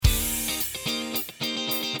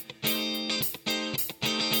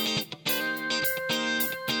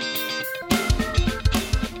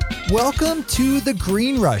Welcome to The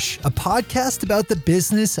Green Rush, a podcast about the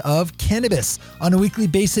business of cannabis. On a weekly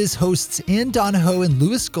basis, hosts Ann Donahoe and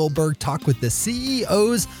Louis Goldberg talk with the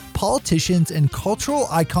CEOs, politicians, and cultural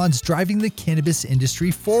icons driving the cannabis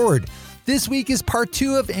industry forward. This week is part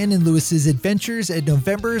 2 of Ann and Louis's adventures at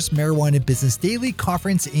November's Marijuana Business Daily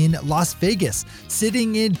conference in Las Vegas.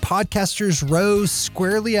 Sitting in Podcasters Row,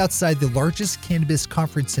 squarely outside the largest cannabis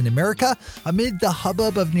conference in America, amid the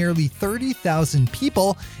hubbub of nearly 30,000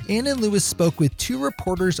 people, Ann and Louis spoke with 2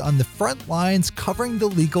 reporters on the front lines covering the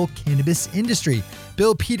legal cannabis industry.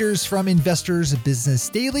 Bill Peters from Investors Business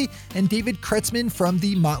Daily and David Kretzmann from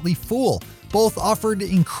The Motley Fool. Both offered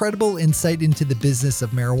incredible insight into the business of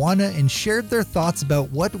marijuana and shared their thoughts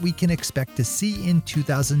about what we can expect to see in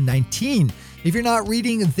 2019. If you're not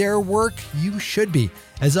reading their work, you should be.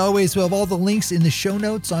 As always, we'll have all the links in the show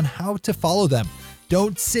notes on how to follow them.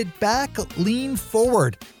 Don't sit back, lean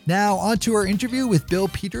forward. Now on to our interview with Bill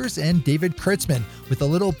Peters and David Kretzmann with a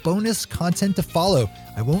little bonus content to follow.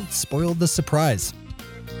 I won't spoil the surprise.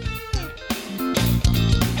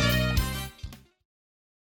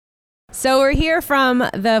 So we're here from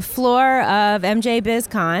the floor of MJ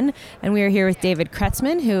BizCon, and we are here with David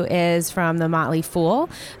Kretzmann, who is from the Motley Fool,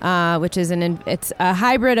 which is it's a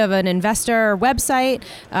hybrid of an investor website.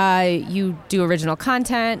 You do original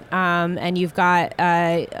content, and you've got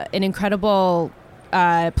an incredible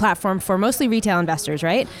platform for mostly retail investors,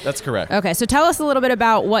 right? That's correct. Okay, so tell us a little bit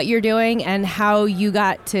about what you're doing and how you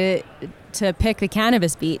got to pick the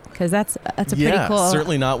cannabis beat, because that's a pretty cool.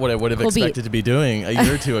 Certainly not what I would have expected to be to a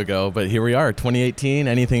year or two ago, but here we are, 2018,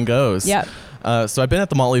 anything goes. Yep. So I've been at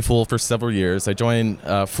the Motley Fool for several years. I joined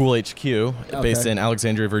Fool HQ, based in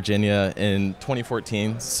Alexandria, Virginia in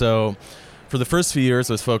 2014. So for the first few years,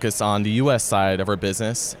 I was focused on the U.S. side of our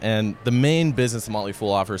business, and the main business Motley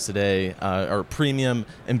Fool offers today are premium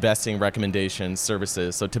investing recommendation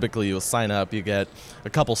services. So typically you'll sign up, you get a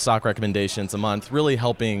couple stock recommendations a month, really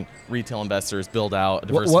helping retail investors build out a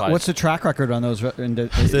diversified. What's the track record on those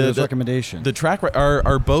recommendations? The track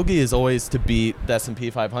our bogey is always to beat the S&P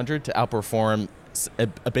 500, to outperform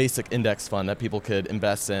a basic index fund that people could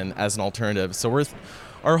invest in as an alternative. So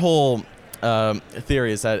our whole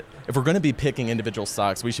theory is that if we're going to be picking individual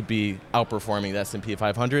stocks, we should be outperforming the S&P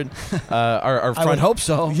 500. I would hope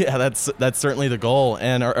so. Yeah, that's certainly the goal.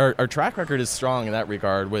 And our track record is strong in that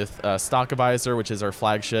regard with Stock Advisor, which is our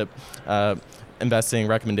flagship investing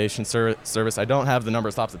recommendation service. I don't have the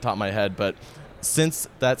numbers off the top of my head, but since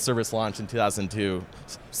that service launched in 2002,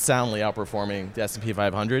 soundly outperforming the S&P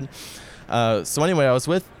 500. So anyway, I was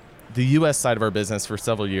with the U.S. side of our business for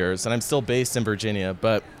several years, and I'm still based in Virginia,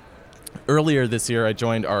 but earlier this year, I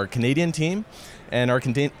joined our Canadian team, and our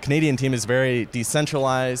Canadian team is very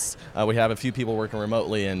decentralized. We have a few people working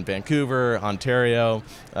remotely in Vancouver, Ontario,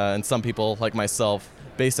 and some people, like myself,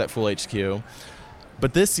 based at Fool HQ.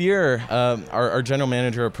 But this year, our general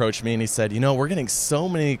manager approached me and he said, we're getting so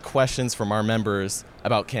many questions from our members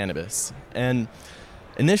about cannabis. And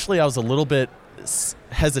initially, I was a little bit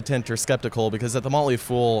hesitant or skeptical because at the Motley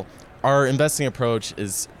Fool, our investing approach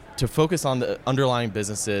is to focus on the underlying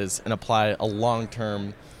businesses and apply a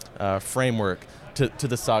long-term framework to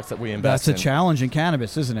the stocks that we invest in. That's a challenge in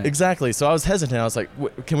cannabis, isn't it? Exactly. So I was hesitant. I was like,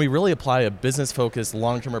 can we really apply a business-focused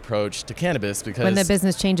long-term approach to cannabis? Because when the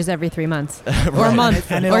business changes every 3 months or a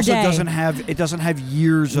month and it or also day. doesn't have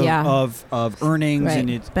years of earnings, right.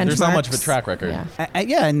 and there's not much of a track record.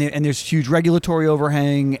 Yeah, and there's huge regulatory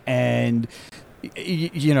overhang, and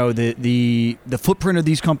the footprint of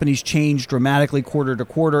these companies change dramatically quarter to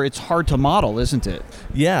quarter. It's hard to model, isn't it?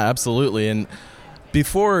 Yeah, absolutely. And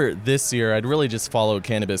before this year, I'd really just followed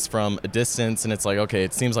cannabis from a distance, and it's like, okay,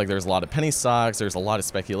 it seems like there's a lot of penny stocks, there's a lot of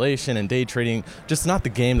speculation and day trading, just not the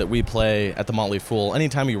game that we play at the Motley Fool.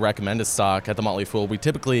 Anytime we recommend a stock at the Motley Fool, we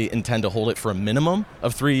typically intend to hold it for a minimum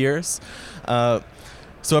of 3 years.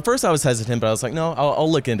 So at first I was hesitant, but I was like, no, I'll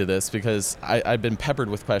look into this because I've been peppered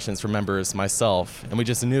with questions from members myself, and we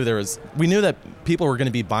just knew we knew that people were going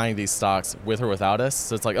to be buying these stocks with or without us.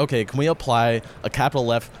 So it's like, okay, can we apply a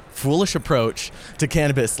capital F foolish approach to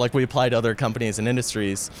cannabis like we apply to other companies and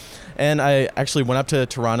industries? And I actually went up to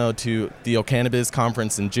Toronto to the O'Cannabis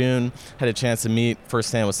conference in June, had a chance to meet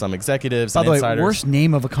firsthand with some executives and insiders. By the way, worst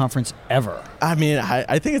name of a conference ever. I mean,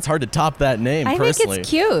 I think it's hard to top that name, personally. I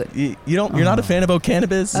think it's cute. You're not a fan of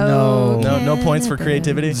O'Cannabis? No points for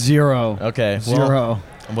creativity? 0. Okay. Zero.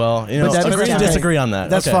 Well, agree to disagree on that.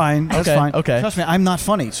 That's fine. That's fine. Okay. Trust me, I'm not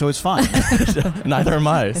funny, so it's fine. Neither am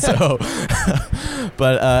I. So,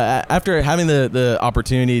 but after having the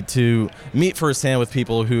opportunity to meet firsthand with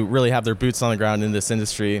people who really have their boots on the ground in this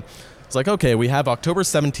industry, it's like, okay, we have October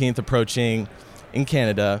 17th approaching in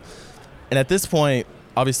Canada, and at this point,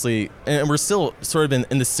 obviously, and we're still sort of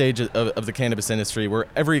in the stage of the cannabis industry where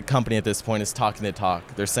every company at this point is talking the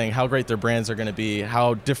talk. They're saying how great their brands are going to be,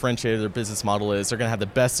 how differentiated their business model is. They're going to have the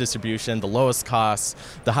best distribution, the lowest costs,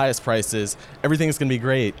 the highest prices. Everything's going to be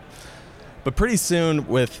great. But pretty soon,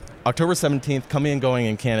 with October 17th coming and going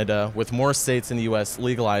in Canada, with more states in the U.S.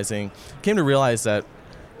 legalizing, came to realize that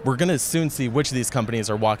we're going to soon see which of these companies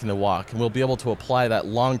are walking the walk, and we'll be able to apply that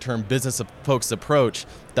long-term business-focused approach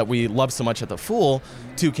that we love so much at The Fool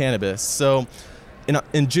to cannabis. So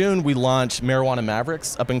in June, we launched Marijuana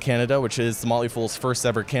Mavericks up in Canada, which is the Motley Fool's first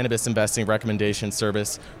ever cannabis investing recommendation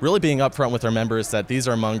service, really being upfront with our members that these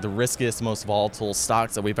are among the riskiest, most volatile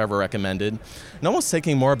stocks that we've ever recommended, and almost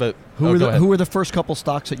taking more of a... Who were the first couple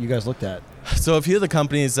stocks that you guys looked at? So a few of the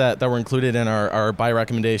companies that were included in our buy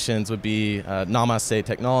recommendations would be Namaste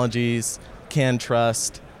Technologies,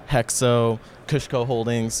 CanTrust, Hexo, Kushco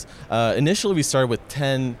Holdings. Initially, we started with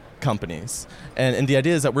 10 companies. And the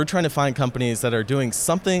idea is that we're trying to find companies that are doing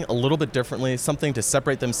something a little bit differently, something to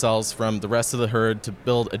separate themselves from the rest of the herd, to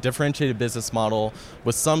build a differentiated business model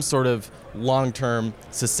with some sort of long-term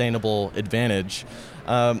sustainable advantage.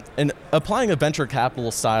 And applying a venture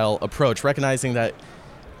capital style approach, recognizing that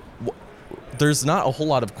there's not a whole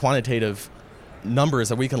lot of quantitative numbers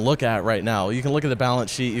that we can look at right now. You can look at the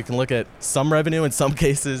balance sheet, you can look at some revenue in some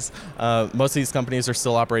cases. Most of these companies are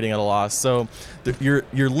still operating at a loss. So you're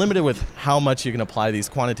limited with how much you can apply these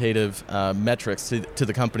quantitative metrics to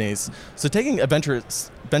the companies. So taking a venture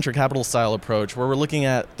capital style approach where we're looking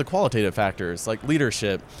at the qualitative factors like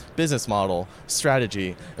leadership, business model,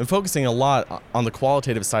 strategy, and focusing a lot on the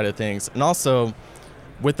qualitative side of things, and also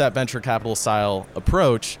with that venture capital style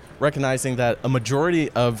approach, recognizing that a majority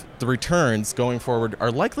of the returns going forward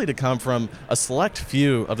are likely to come from a select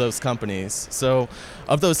few of those companies. So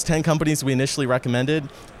of those 10 companies we initially recommended,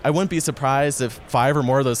 I wouldn't be surprised if 5 or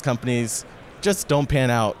more of those companies just don't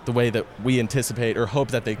pan out the way that we anticipate or hope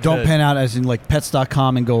that they could. Don't pan out as in like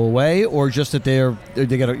pets.com and go away, or just that they're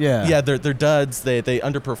duds. They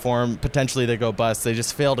underperform. Potentially they go bust. They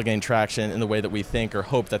just fail to gain traction in the way that we think or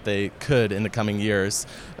hope that they could in the coming years.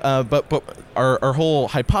 But our whole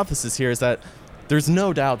hypothesis here is that there's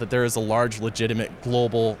no doubt that there is a large, legitimate,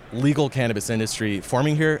 global, legal cannabis industry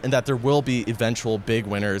forming here, and that there will be eventual big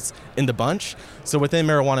winners in the bunch. So within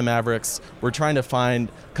Marijuana Mavericks, we're trying to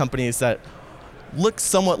find companies that look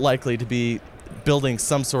somewhat likely to be building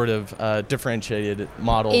some sort of differentiated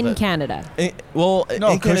model in Canada. In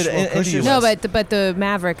Canada, in the US. No, but the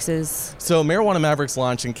Mavericks is... So Marijuana Mavericks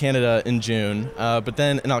launched in Canada in June, but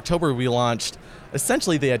then in October we launched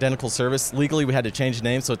essentially the identical service. Legally, we had to change the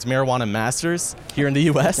name, so it's Marijuana Masters here in the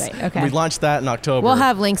U.S. Right, okay. We launched that in October. We'll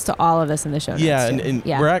have links to all of this in the show notes. Yeah, and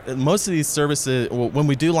most of these services, when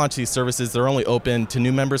we do launch these services, they're only open to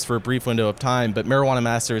new members for a brief window of time, but Marijuana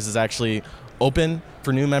Masters is actually open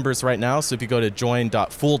for new members right now. So if you go to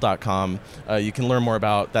join.fool.com, you can learn more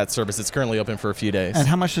about that service. It's currently open for a few days. And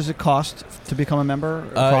how much does it cost to become a member,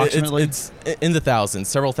 approximately? It's in the thousands,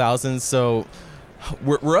 several thousands. So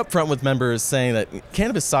we're upfront with members saying that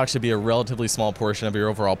cannabis stocks should be a relatively small portion of your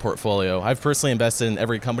overall portfolio. I've personally invested in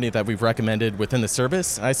every company that we've recommended within the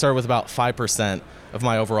service. I start with about 5% of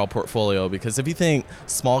my overall portfolio, because if you think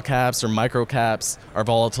small caps or micro caps are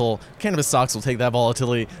volatile, cannabis stocks will take that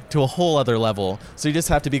volatility to a whole other level. So you just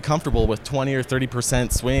have to be comfortable with 20 or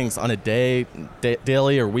 30% swings on a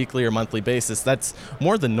daily or weekly or monthly basis. That's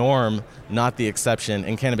more the norm, not the exception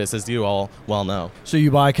in cannabis, as you all well know. So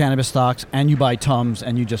you buy cannabis stocks and you buy Tums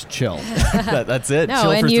and you just chill. That's it. No,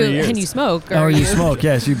 chill and for 3 years. And you smoke. Or you smoke,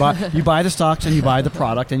 yes. You buy the stocks and you buy the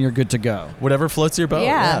product and you're good to go. Whatever floats your boat.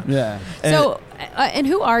 Yeah. So, and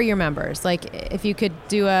who are your members? Like, if you could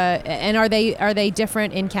do and are they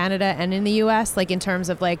different in Canada and in the U.S., like in terms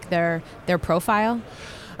of like their profile?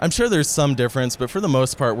 I'm sure there's some difference, but for the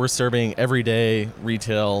most part, we're serving everyday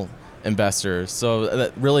retail investors. So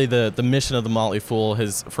that really the mission of the Motley Fool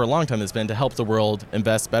for a long time has been to help the world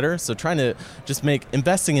invest better. So trying to just make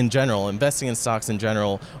investing in stocks in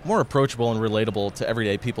general, more approachable and relatable to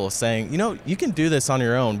everyday people, saying, you can do this on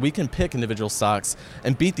your own. We can pick individual stocks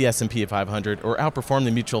and beat the S&P 500 or outperform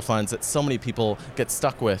the mutual funds that so many people get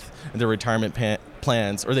stuck with in their retirement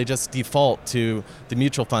plans, or they just default to the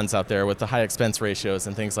mutual funds out there with the high expense ratios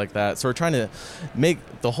and things like that. So we're trying to make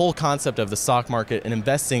the whole concept of the stock market and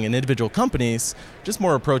investing in individual companies just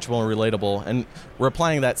more approachable and relatable. And we're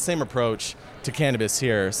applying that same approach to cannabis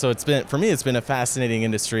here. So it's been a fascinating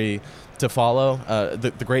industry to follow.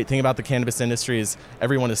 The great thing about the cannabis industry is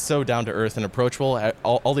everyone is so down to earth and approachable.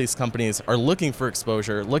 All these companies are looking for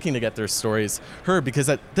exposure, looking to get their stories heard, because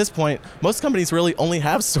at this point, most companies really only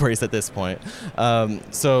have stories at this point.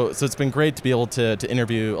 So it's been great to be able to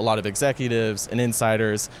interview a lot of executives and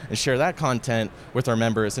insiders and share that content with our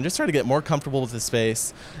members and just try to get more comfortable with the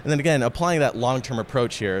space. And then again, applying that long-term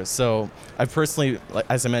approach here. So I've personally,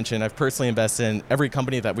 as I mentioned, I've personally invested in every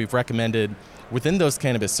company that we've recommended within those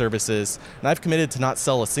cannabis services, and I've committed to not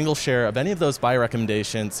sell a single share of any of those buy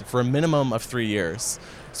recommendations for a minimum of 3 years.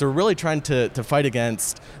 So we're really trying to fight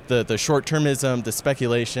against the short-termism, the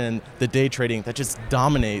speculation, the day trading that just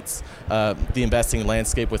dominates the investing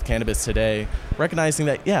landscape with cannabis today, recognizing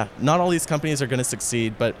that, yeah, not all these companies are going to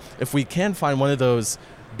succeed, but if we can find one of those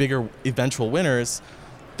bigger eventual winners,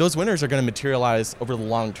 those winners are going to materialize over the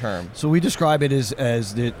long term. So we describe it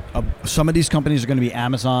as that some of these companies are going to be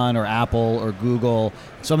Amazon or Apple or Google.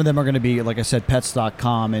 Some of them are going to be, like I said,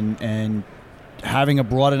 pets.com, and having a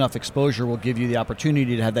broad enough exposure will give you the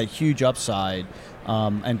opportunity to have that huge upside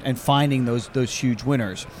and finding those huge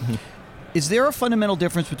winners. Mm-hmm. Is there a fundamental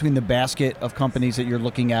difference between the basket of companies that you're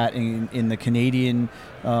looking at in the Canadian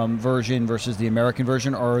version versus the American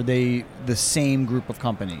version, or are they the same group of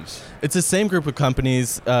companies? It's the same group of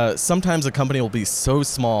companies. Sometimes a company will be so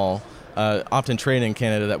small, often traded in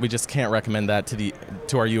Canada, that we just can't recommend that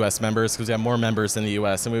to our U.S. members because we have more members in the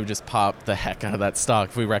U.S. and we would just pop the heck out of that stock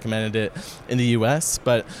if we recommended it in the U.S.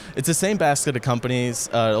 But it's the same basket of companies.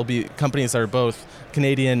 It'll be companies that are both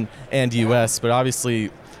Canadian and U.S., but obviously,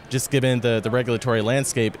 just given the regulatory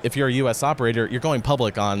landscape, if you're a U.S. operator, you're going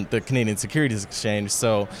public on the Canadian Securities Exchange.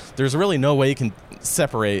 So there's really no way you can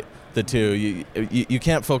separate the two. You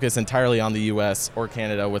can't focus entirely on the U.S. or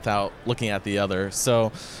Canada without looking at the other.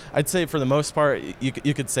 So I'd say for the most part,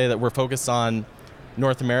 you could say that we're focused on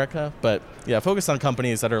North America, but yeah, focus on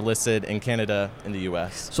companies that are listed in Canada and the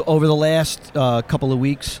U.S. So over the last couple of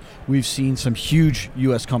weeks, we've seen some huge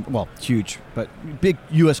U.S. big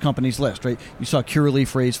U.S. companies list, right? You saw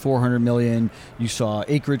Curaleaf raise $400 million. You saw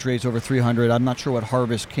Acreage raise over $300. I'm not sure what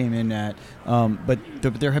Harvest came in at, but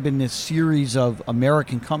there have been this series of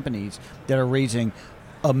American companies that are raising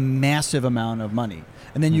a massive amount of money.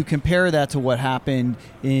 And then you compare that to what happened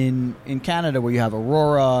in Canada, where you have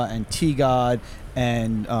Aurora and T-God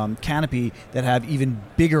and Canopy that have even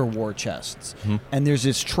bigger war chests. Mm-hmm. And there's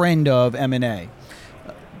this trend of M&A.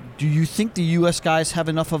 Do you think the U.S. guys have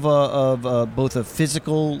enough of both a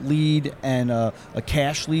physical lead and a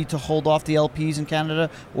cash lead to hold off the LPs in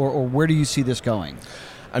Canada, or where do you see this going?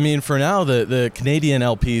 I mean, for now, the Canadian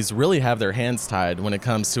LPs really have their hands tied when it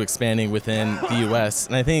comes to expanding within the U.S.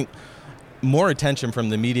 And I think more attention from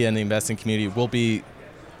the media and the investing community will be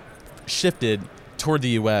shifted toward the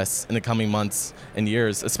U.S. in the coming months and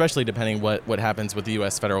years, especially depending what happens with the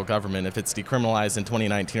U.S. federal government. If it's decriminalized in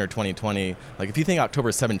 2019 or 2020, like if you think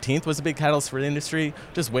October 17th was a big catalyst for the industry,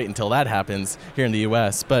 just wait until that happens here in the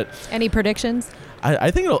U.S. But any predictions?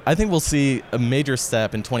 I think we'll see a major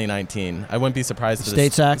step in 2019. I wouldn't be surprised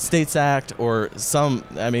if States Act or some.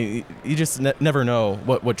 I mean, you just never know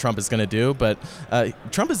what Trump is going to do. But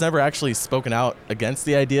Trump has never actually spoken out against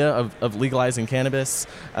the idea of legalizing cannabis.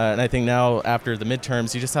 And I think now after the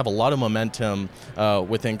midterms, you just have a lot of momentum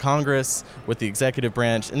within Congress, with the executive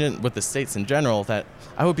branch, and then with the states in general. That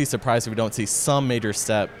I would be surprised if we don't see some major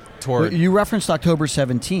step toward. You referenced October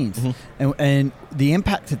 17th, mm-hmm. and the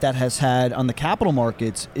impact that has had on the capital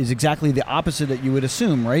markets is exactly the opposite that you would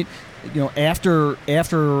assume, right? You know,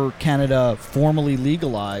 after Canada formally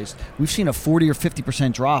legalized, we've seen a 40 or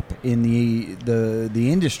 50% drop in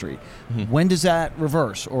the industry. Mm-hmm. When does that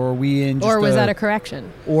reverse, or are we in? Or was that a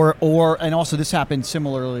correction? Or and also this happened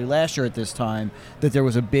similarly last year at this time, that there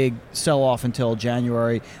was a big sell-off until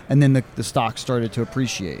January, and then the stock started to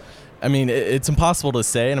appreciate. I mean, it's impossible to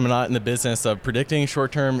say, and I'm not in the business of predicting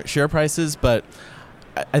short-term share prices, but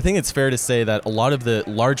I think it's fair to say that a lot of the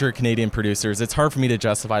larger Canadian producers, it's hard for me to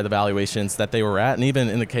justify the valuations that they were at. And even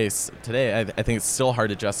in the case today, I think it's still hard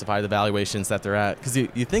to justify the valuations that they're at. Because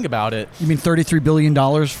you think about it. You mean $33 billion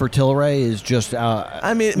for Tilray is just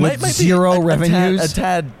I mean, it might zero be revenues? A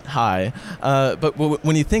tad high. But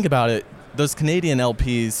when you think about it, those Canadian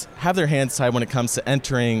LPs have their hands tied when it comes to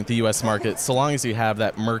entering the U.S. market, so long as you have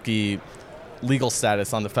that murky legal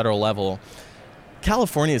status on the federal level.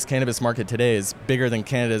 California's cannabis market today is bigger than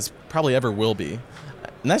Canada's probably ever will be.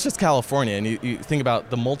 And that's just California. And you think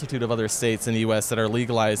about the multitude of other states in the U.S. that are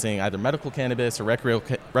legalizing either medical cannabis or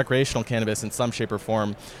recreational cannabis in some shape or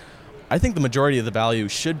form. I think the majority of the value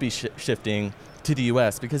should be shifting to the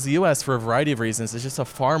U.S. because the U.S., for a variety of reasons, is just a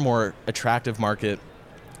far more attractive market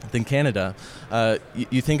than Canada.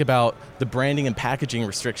 You think about the branding and packaging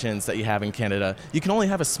restrictions that you have in Canada. You can only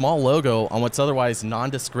have a small logo on what's otherwise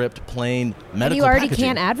nondescript, plain medical and you already packaging.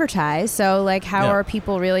 can't advertise, so like how Yeah. are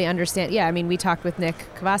people really understand? Yeah, I mean, we talked with Nick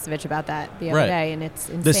Kovacevic about that the other Right. day, and it's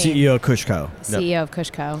insane. The CEO of Kushco. CEO of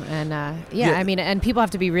Kushco, and Yeah. I mean, and people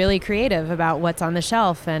have to be really creative about what's on the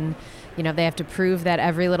shelf, and they have to prove that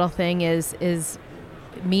every little thing is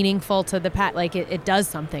meaningful to the like it does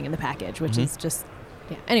something in the package, which is just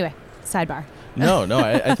Anyway, sidebar. No,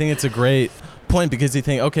 I think it's a great point, because you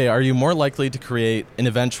think, okay, are you more likely to create an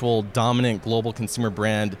eventual dominant global consumer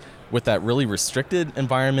brand with that really restricted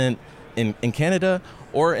environment in Canada,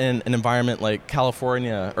 or in an environment like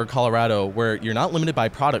California or Colorado, where you're not limited by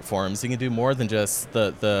product forms? You can do more than just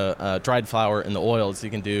the dried flour and the oils. You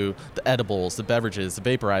can do the edibles, the beverages, the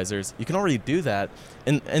vaporizers. You can already do that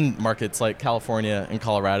in markets like California and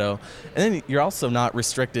Colorado. And then you're also not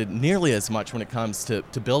restricted nearly as much when it comes to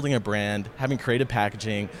building a brand, having creative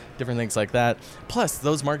packaging, different things like that. Plus,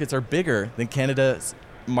 those markets are bigger than Canada's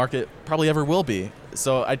market probably ever will be.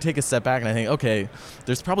 So I take a step back and I think, okay,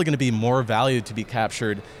 there's probably going to be more value to be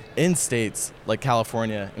captured in states like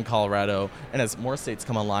California and Colorado, and as more states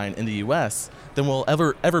come online in the U.S., than will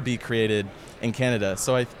ever be created in Canada.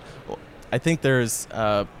 So I think there's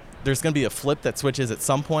going to be a flip that switches at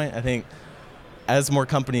some point. I think as more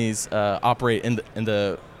companies operate in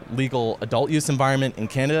the legal adult use environment in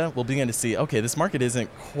Canada, we'll begin to see, okay, this market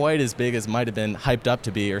isn't quite as big as might have been hyped up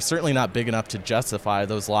to be, or certainly not big enough to justify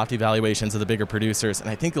those lofty valuations of the bigger producers. And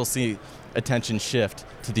I think you'll see attention shift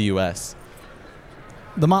to the U.S.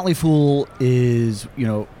 The Motley Fool is,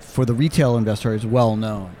 for the retail investor, is well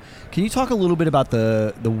known. Can you talk a little bit about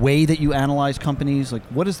the way that you analyze companies? Like,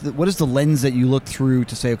 what is the lens that you look through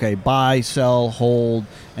to say, okay, buy, sell, hold,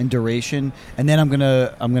 and duration? And then I'm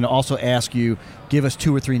gonna also ask you, give us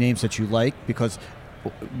 2 or 3 names that you like, because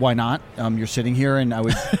why not? You're sitting here, and I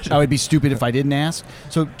would be stupid if I didn't ask.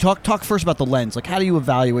 So talk first about the lens. Like, how do you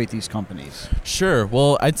evaluate these companies? Sure.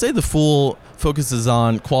 Well, I'd say the Fool focuses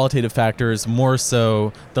on qualitative factors more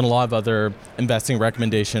so than a lot of other investing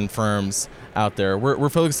recommendation firms out there. We're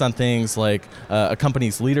focused on things like a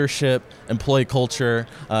company's leadership, employee culture.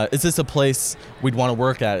 Is this a place we'd want to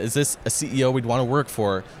work at? Is this a CEO we'd want to work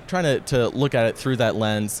for? Trying to look at it through that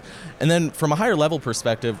lens. And then from a higher level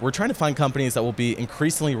perspective, we're trying to find companies that will be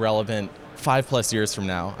increasingly relevant 5+ years from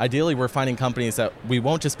now. Ideally, we're finding companies that we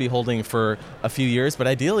won't just be holding for a few years, but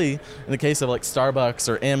ideally, in the case of like Starbucks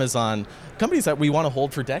or Amazon, companies that we want to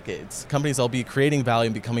hold for decades, companies that will be creating value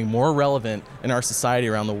and becoming more relevant in our society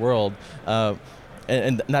around the world.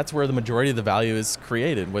 And that's where the majority of the value is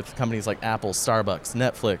created, with companies like Apple, Starbucks,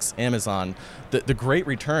 Netflix, Amazon. The great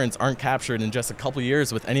returns aren't captured in just a couple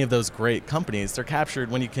years with any of those great companies. They're captured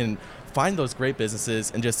when you can find those great businesses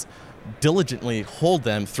and just diligently hold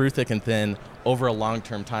them through thick and thin over a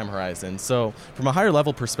long-term time horizon. So from a higher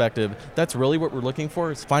level perspective, that's really what we're looking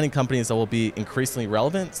for, is finding companies that will be increasingly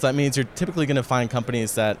relevant. So that means you're typically going to find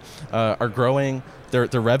companies that are growing their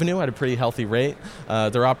revenue at a pretty healthy rate.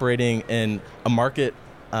 They're operating in a market,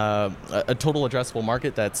 a total addressable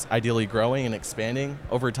market that's ideally growing and expanding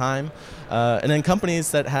over time. And then companies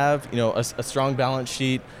that have a strong balance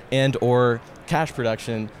sheet and or cash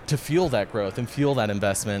production to fuel that growth and fuel that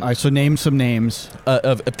investment. All right, so name some names.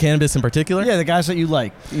 Of cannabis in particular? Yeah, the guys that you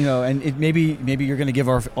like. And maybe you're going to give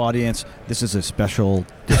our audience, this is a special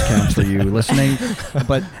discount for you listening,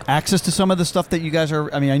 but access to some of the stuff that you guys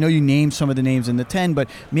are, I know you named some of the names in the 10, but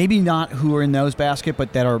maybe not who are in those basket,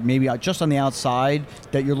 but that are maybe just on the outside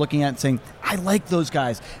that you're looking at and saying, I like those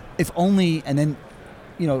guys. If only, and then,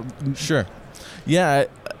 Sure. Yeah,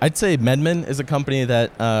 I'd say Medman is a company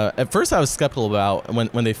that at first I was skeptical about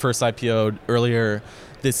when they first IPO'd earlier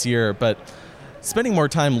this year, but spending more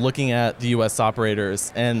time looking at the U.S.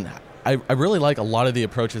 operators, and I really like a lot of the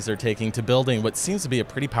approaches they're taking to building what seems to be a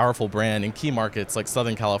pretty powerful brand in key markets like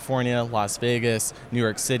Southern California, Las Vegas, New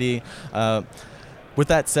York City. With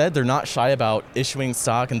that said, they're not shy about issuing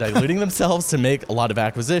stock and diluting themselves to make a lot of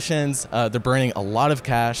acquisitions. They're burning a lot of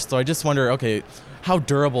cash. So I just wonder, okay, how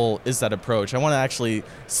durable is that approach? I want to actually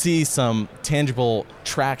see some tangible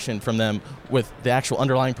traction from them with the actual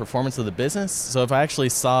underlying performance of the business. So if I actually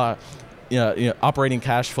saw operating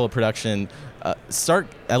cash flow production start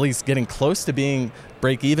at least getting close to being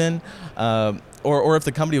break even, or if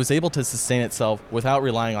the company was able to sustain itself without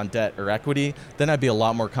relying on debt or equity, then I'd be a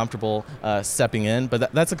lot more comfortable stepping in.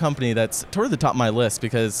 But that's a company that's toward the top of my list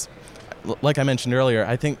because, like I mentioned earlier,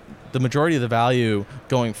 I think the majority of the value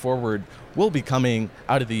going forward will be coming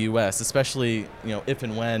out of the U.S., especially if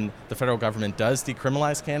and when the federal government does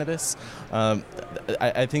decriminalize cannabis.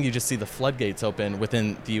 I think you just see the floodgates open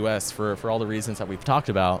within the U.S. for all the reasons that we've talked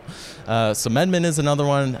about. So MedMen is another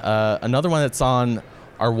one. Another one that's on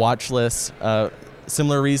our watch list.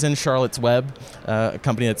 Similar reason, Charlotte's Web, a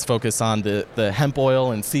company that's focused on the hemp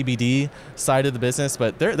oil and CBD side of the business,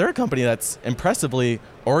 but they're a company that's impressively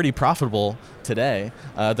already profitable today.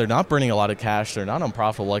 They're not burning a lot of cash. They're not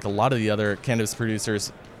unprofitable like a lot of the other cannabis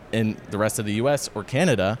producers in the rest of the U.S. or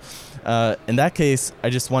Canada. In that case,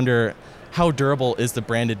 I just wonder how durable is the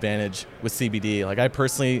brand advantage with CBD? Like I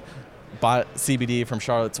personally bought CBD from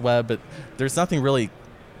Charlotte's Web, but there's nothing really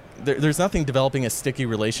There's nothing developing a sticky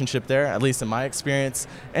relationship there, at least in my experience.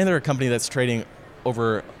 And they're a company that's trading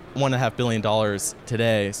over $1.5 billion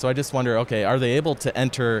today. So I just wonder, okay, are they able to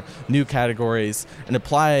enter new categories and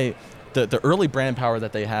apply the early brand power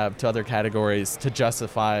that they have to other categories to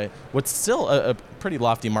justify what's still a pretty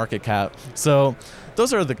lofty market cap? So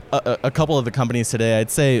those are a couple of the companies today.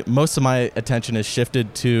 I'd say most of my attention is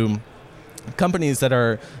shifted to companies that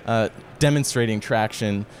are demonstrating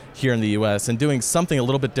traction here in the U.S. and doing something a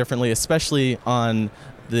little bit differently, especially on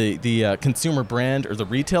the consumer brand or the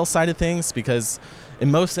retail side of things, because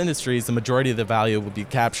in most industries, the majority of the value will be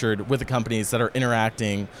captured with the companies that are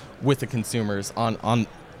interacting with the consumers on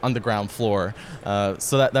the ground floor.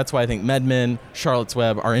 So that's why I think MedMen, Charlotte's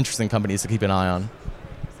Web are interesting companies to keep an eye on.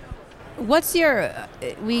 What's your,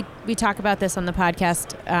 we talk about this on the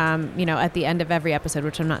podcast, at the end of every episode,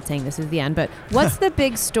 which I'm not saying this is the end, but what's the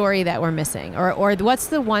big story that we're missing? Or what's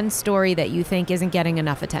the one story that you think isn't getting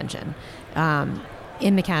enough attention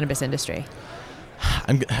in the cannabis industry?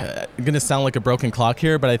 I'm going to sound like a broken clock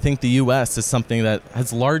here, but I think the U.S. is something that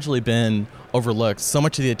has largely been overlooked. So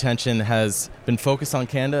much of the attention has been focused on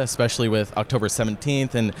Canada, especially with October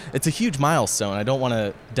 17th, and it's a huge milestone. I don't want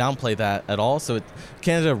to downplay that at all. So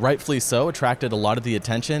Canada, rightfully so, attracted a lot of the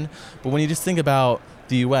attention. But when you just think about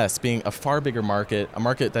the U.S. being a far bigger market, a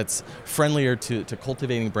market that's friendlier to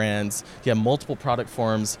cultivating brands, you have multiple product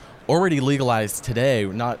forms already legalized today,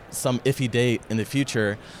 not some iffy date in the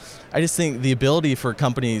future. I just think the ability for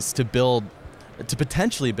companies to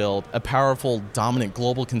potentially build a powerful, dominant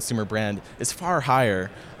global consumer brand is far higher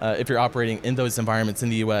if you're operating in those environments in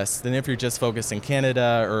the U.S. than if you're just focused in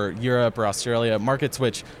Canada or Europe or Australia, markets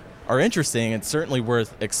which are interesting and certainly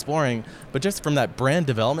worth exploring, but just from that brand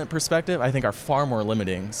development perspective, I think are far more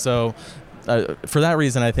limiting. So for that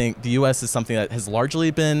reason, I think the U.S. is something that has largely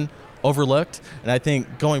been overlooked, and I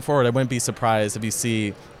think going forward, I wouldn't be surprised if you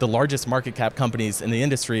see the largest market cap companies in the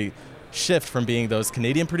industry shift from being those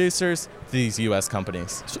Canadian producers to these U.S.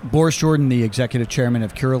 companies. So Boris Jordan, the executive chairman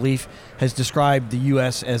of Curaleaf, has described the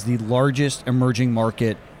U.S. as the largest emerging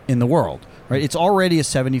market in the world. Right? It's already a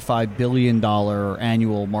 $75 billion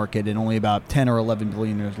annual market and only about 10 or 11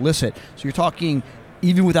 billion is illicit. So you're talking,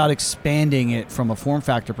 even without expanding it from a form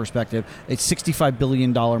factor perspective, a $65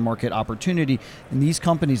 billion market opportunity. And these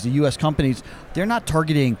companies, the U.S. companies, they're not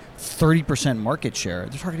targeting 30% market share.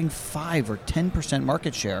 They're targeting 5 or 10%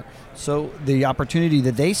 market share. So the opportunity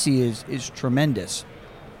that they see is tremendous.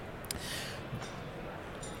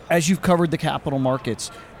 As you've covered the capital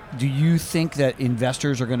markets, do you think that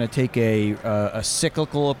investors are going to take a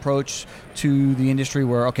cyclical approach to the industry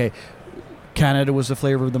where, okay, Canada was the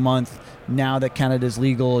flavor of the month. Now that Canada is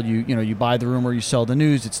legal, you buy the rumor, you sell the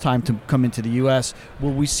news. It's time to come into the U.S.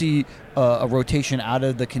 Will we see a rotation out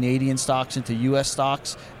of the Canadian stocks into U.S.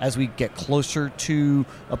 stocks as we get closer to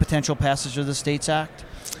a potential passage of the States Act?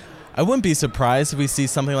 I wouldn't be surprised if we see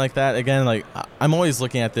something like that. Again, like I'm always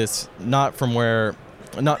looking at this not from where.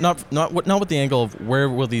 Not with the angle of where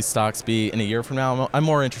will these stocks be in a year from now. I'm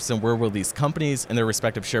more interested in where will these companies and their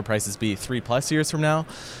respective share prices be 3+ years from now.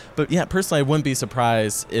 But yeah, personally, I wouldn't be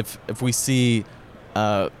surprised if we see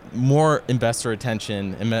more investor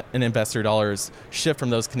attention and investor dollars shift from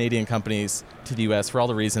those Canadian companies to the U.S. for all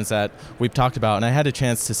the reasons that we've talked about. And I had a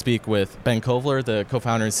chance to speak with Ben Kovler, the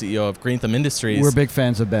co-founder and CEO of Green Thumb Industries. We're big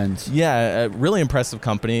fans of Ben's. Yeah, a really impressive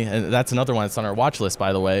company. And that's another one that's on our watch list,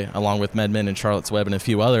 by the way, along with MedMen and Charlotte's Web and a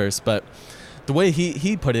few others. But the way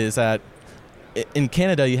he put it is that in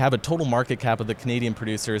Canada, you have a total market cap of the Canadian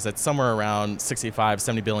producers that's somewhere around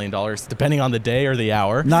 $65-70 billion, depending on the day or the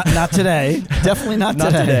hour. Not today. Definitely not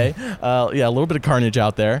today. Yeah, a little bit of carnage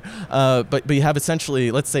out there. But you have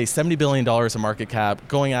essentially, let's say, $70 billion of market cap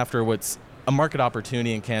going after what's a market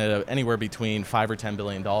opportunity in Canada anywhere between $5 or $10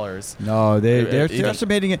 billion. No, they're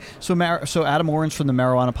estimating it. So Adam Orange from the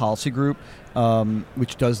Marijuana Policy Group,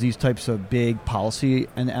 which does these types of big policy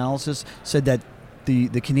analysis, said that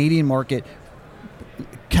the Canadian market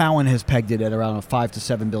Cowen has pegged it at around a $5 to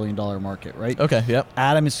 $7 billion market, right? Okay, yep.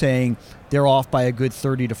 Adam is saying they're off by a good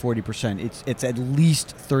 30 to 40%. It's at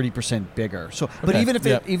least 30% bigger. So, but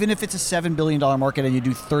Okay, even if it's a $7 billion market and you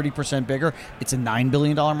do 30% bigger, it's a $9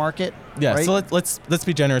 billion market. Yeah, right? so let's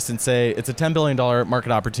be generous and say it's a $10 billion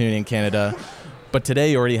market opportunity in Canada. But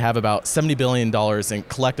today you already have about $70 billion in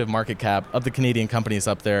collective market cap of the Canadian companies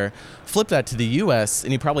up there. Flip that to the U.S.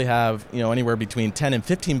 and you probably have anywhere between $10 and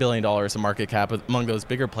 $15 billion in market cap among those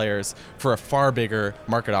bigger players for a far bigger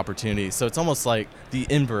market opportunity. So it's almost like the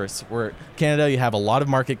inverse, where Canada you have a lot of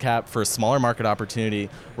market cap for a smaller market opportunity,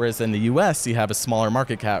 whereas in the U.S. you have a smaller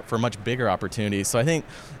market cap for a much bigger opportunity. So I think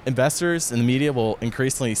investors and the media will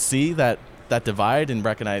increasingly see that divide and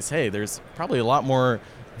recognize, hey, there's probably a lot more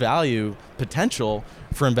value potential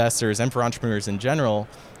for investors and for entrepreneurs in general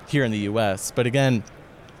here in the U.S. But again,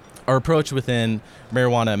 our approach within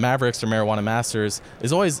Marijuana Mavericks or Marijuana Masters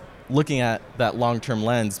is always looking at that long-term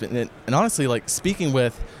lens. And honestly, like speaking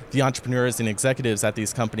with the entrepreneurs and executives at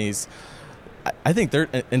these companies, I think they're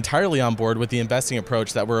entirely on board with the investing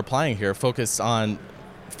approach that we're applying here, focused on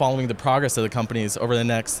following the progress of the companies over the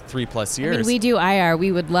next 3+ years. I mean, we do IR.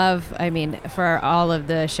 We would love, for all of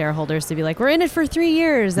the shareholders to be like, we're in it for 3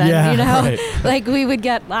 years. And, right. like we would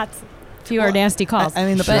get fewer nasty calls. I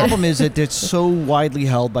mean, the problem is that it's so widely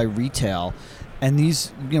held by retail. And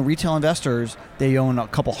these retail investors, they own a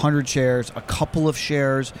couple hundred shares, a couple of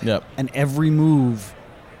shares, yep. And every move,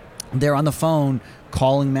 they're on the phone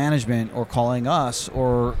calling management or calling us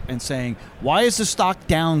and saying, why is the stock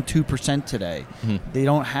down 2% today? Mm-hmm. They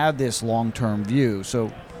don't have this long-term view. So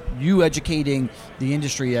you educating the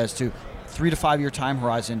industry as to 3 to 5 year time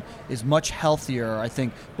horizon is much healthier, I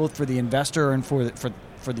think, both for the investor and for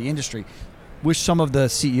the industry. Wish some of the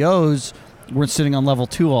CEOs weren't sitting on level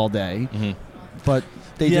 2 all day, mm-hmm. but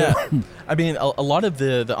they do. I mean, a lot of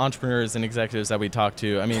the entrepreneurs and executives that we talk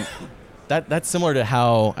to, I mean, that's similar to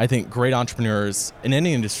how I think great entrepreneurs in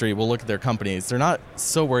any industry will look at their companies. They're not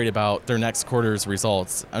so worried about their next quarter's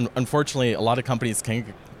results. Unfortunately, a lot of companies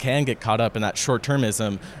can get caught up in that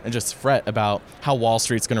short-termism and just fret about how Wall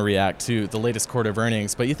Street's going to react to the latest quarter of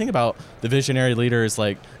earnings. But you think about the visionary leaders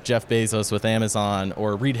like Jeff Bezos with Amazon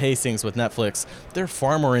or Reed Hastings with Netflix, they're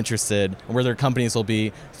far more interested in where their companies will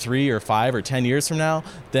be 3 or 5 or 10 years from now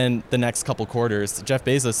than the next couple quarters. Jeff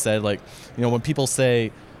Bezos said, when people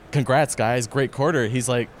say, congrats guys, great quarter, he's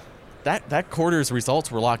like, that quarter's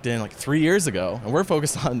results were locked in 3 years ago, and we're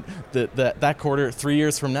focused on that quarter 3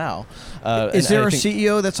 years from now. Is there a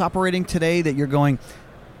CEO that's operating today that you're going,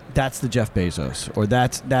 that's the Jeff Bezos, or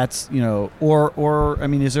that's or I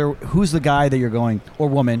mean, is there, who's the guy that you're going, or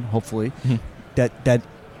woman, hopefully, mm-hmm. that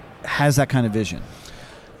has that kind of vision?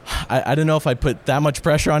 I don't know if I put that much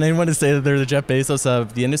pressure on anyone to say that they're the Jeff Bezos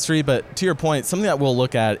of the industry, but to your point, something that we'll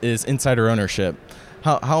look at is insider ownership.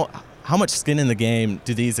 How much skin in the game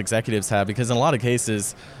do these executives have? Because in a lot of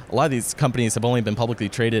cases, a lot of these companies have only been publicly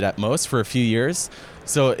traded at most for a few years.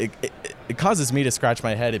 So it causes me to scratch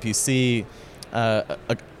my head if you see a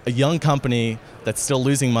young company that's still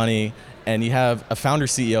losing money and you have a founder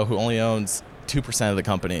CEO who only owns 2% of the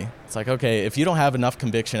company. It's like, okay, if you don't have enough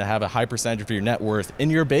conviction to have a high percentage of your net worth in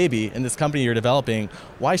your baby, in this company you're developing,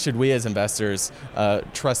 why should we as investors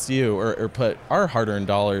trust you or put our hard-earned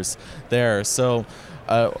dollars there? So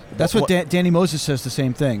that's what Danny Moses says, the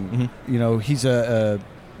same thing. Mm-hmm. He's a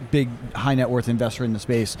big high net worth investor in the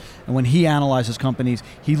space, and when he analyzes companies,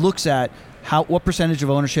 he looks at what percentage of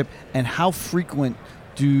ownership and how frequent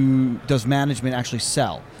does management actually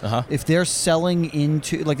sell. Uh-huh. If they're selling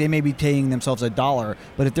into, they may be paying themselves $1,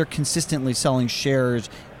 but if they're consistently selling shares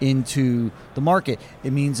into the market,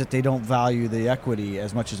 it means that they don't value the equity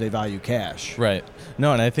as much as they value cash. Right.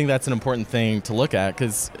 No, and I think that's an important thing to look at,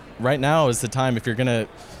 because right now is the time, if you're going to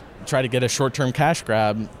try to get a short-term cash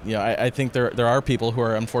grab, I think there are people who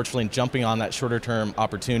are unfortunately jumping on that shorter-term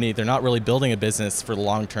opportunity. They're not really building a business for the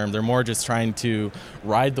long term. They're more just trying to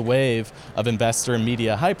ride the wave of investor and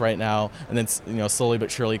media hype right now, and then slowly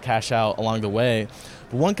but surely cash out along the way.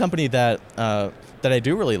 But one company that I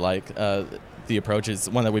do really like, the approach, is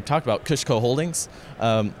one that we've talked about, Kushco Holdings.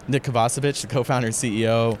 Nick Kovacevic, the co-founder and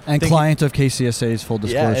CEO, and client of KCSA's, full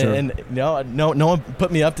disclosure. Yeah, and no one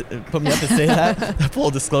put me up to say that. Full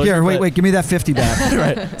disclosure. Here, wait, give me that 50 back.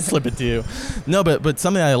 Right, slip it to you. No, but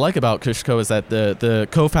something I like about Kushco is that the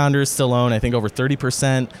co-founders still own, I think, over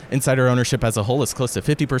 30%. Insider ownership as a whole is close to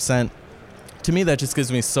 50%. To me, that just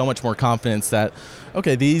gives me so much more confidence that,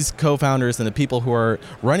 okay, these co-founders and the people who are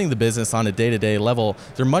running the business on a day-to-day level,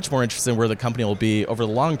 they're much more interested in where the company will be over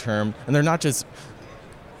the long term, and they're not just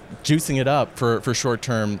juicing it up for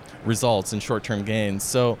short-term results and short-term gains.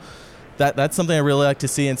 So that's something I really like to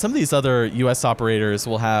see. And some of these other U.S. operators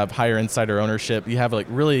will have higher insider ownership. You have like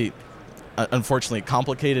really, unfortunately,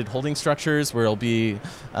 complicated holding structures where it'll be,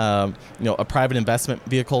 a private investment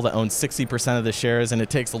vehicle that owns 60% of the shares, and it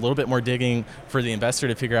takes a little bit more digging for the investor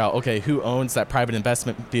to figure out, okay, who owns that private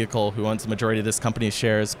investment vehicle, who owns the majority of this company's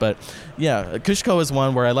shares. But yeah, Kushco is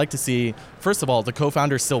one where I like to see, first of all, the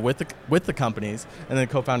co-founders still with the companies, and then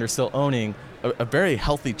co-founders still owning a very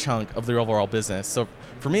healthy chunk of their overall business. So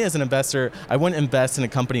for me as an investor, I wouldn't invest in a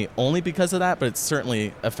company only because of that, but it's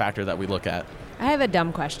certainly a factor that we look at. I have a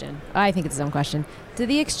dumb question. I think it's a dumb question. Do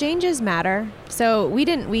the exchanges matter? So we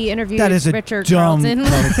interviewed Richard Carlton.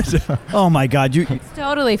 Oh my God, It's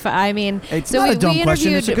totally fine. I mean, it's not a dumb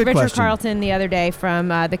question. It's a good Richard question. Carlton the other day from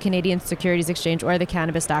the Canadian Securities Exchange or the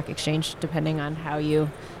Cannabis Stock Exchange, depending on how you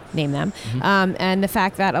name them. Mm-hmm. And the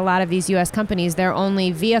fact that a lot of these U.S. companies, their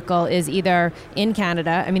only vehicle is either in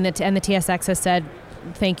Canada. I mean, and the TSX has said,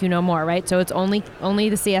 thank you no more, right? So it's only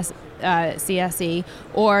the CSE,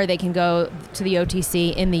 or they can go to the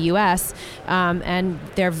OTC in the U.S., and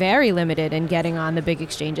they're very limited in getting on the big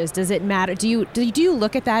exchanges. Does it matter? Do you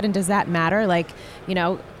look at that, and does that matter? Like,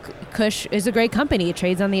 Kush is a great company. It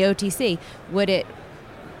trades on the OTC.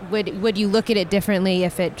 Would you look at it differently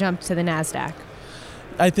if it jumped to the NASDAQ?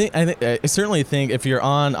 I certainly think if you're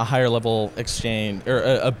on a higher level exchange or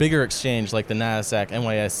a bigger exchange like the NASDAQ,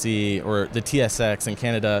 NYSE, or the TSX in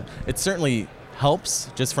Canada, it certainly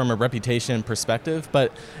helps just from a reputation perspective.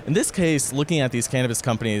 But in this case, looking at these cannabis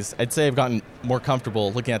companies, I'd say I've gotten more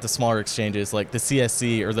comfortable looking at the smaller exchanges like the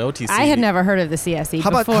CSE or the OTC. I had never heard of the CSE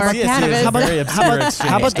before cannabis.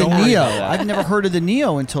 How about the NEO? I've never heard of the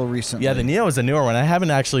NEO until recently. Yeah, the NEO is a newer one. I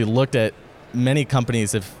haven't actually looked at many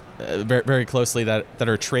companies very, very closely that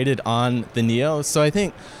are traded on the NEO. So I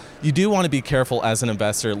think you do want to be careful as an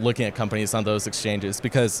investor looking at companies on those exchanges,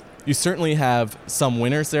 because you certainly have some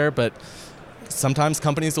winners there, but sometimes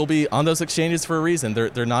companies will be on those exchanges for a reason.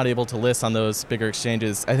 They're not able to list on those bigger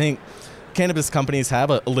exchanges. I think cannabis companies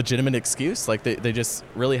have a legitimate excuse. Like they just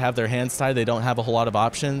really have their hands tied. They don't have a whole lot of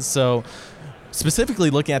options. So specifically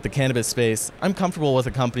looking at the cannabis space, I'm comfortable with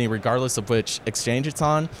a company regardless of which exchange it's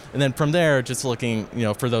on. And then from there, just looking,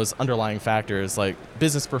 for those underlying factors like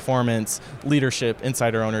business performance, leadership,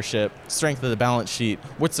 insider ownership, strength of the balance sheet,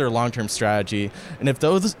 what's their long-term strategy. And if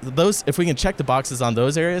if we can check the boxes on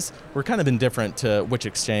those areas, we're kind of indifferent to which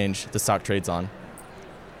exchange the stock trades on.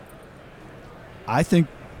 I think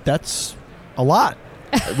that's a lot.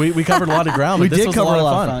 We covered a lot of ground. We but this did was cover a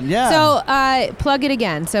lot of fun. Yeah. So plug it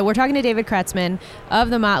again. So we're talking to David Kretzmann of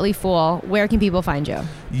the Motley Fool. Where can people find you?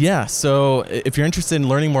 Yeah. So if you're interested in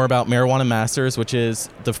learning more about Marijuana Masters, which is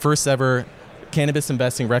the first ever cannabis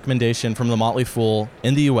investing recommendation from the Motley Fool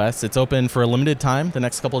in the U.S. It's open for a limited time, the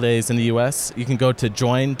next couple of days in the U.S. You can go to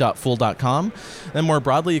join.fool.com. And more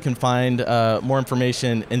broadly, you can find more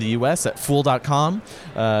information in the U.S. at fool.com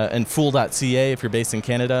and fool.ca if you're based in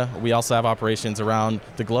Canada. We also have operations around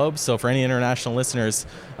the globe. So for any international listeners,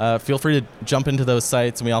 feel free to jump into those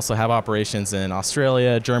sites. And we also have operations in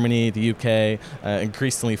Australia, Germany, the U.K.,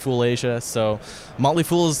 increasingly Fool Asia. So Motley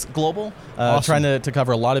Fool is global, awesome. trying to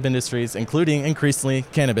cover a lot of industries, including increasingly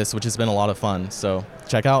cannabis, which has been a lot of fun. So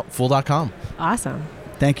check out fool.com. Awesome.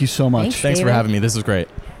 Thank you so much. Thanks for having me. This was great.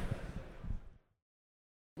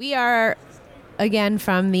 We are, again,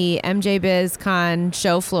 from the MJ BizCon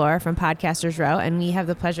show floor from Podcasters Row, and we have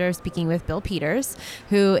the pleasure of speaking with Bill Peters,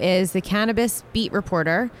 who is the cannabis beat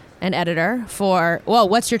reporter and editor for, well,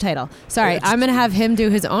 what's your title? Sorry, I'm going to have him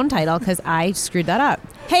do his own title because I screwed that up.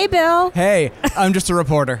 Hey, Bill. Hey, I'm just a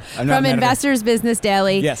reporter. I'm not From an editor. Investors Business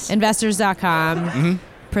Daily, Yes. Investors.com,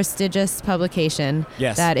 prestigious publication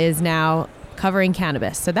Yes. that is now covering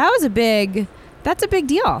cannabis. So that's a big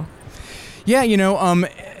deal.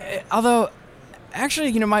 Yeah, although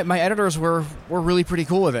actually, my editors were really pretty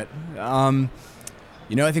cool with it. I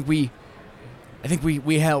think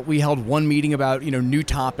we held one meeting about new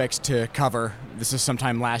topics to cover. This is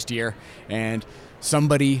sometime last year, and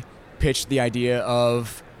somebody pitched the idea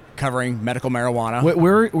of covering medical marijuana.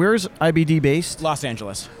 Where's IBD based? Los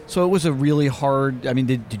Angeles. So it was a really hard. I mean,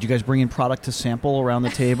 did you guys bring in product to sample around the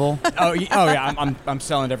table? Oh yeah, I'm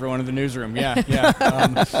selling to everyone in the newsroom. Yeah.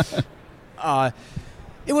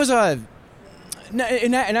 It was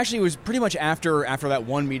and actually it was pretty much after that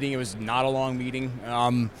one meeting. It was not a long meeting.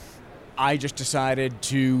 I just decided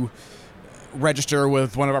to register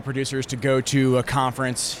with one of our producers to go to a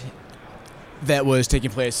conference that was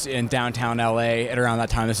taking place in downtown LA at around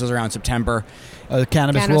that time. This was around September. The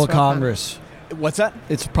Cannabis World Congress. What's that?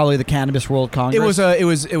 It's probably the Cannabis World Congress. It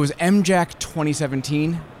was MJAC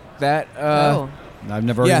 2017. That I've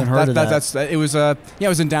never even heard of that. It was it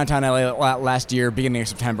was in downtown LA last year, beginning of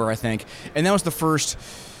September, I think, and that was the first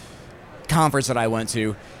conference that I went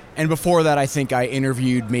to. And before that, I think I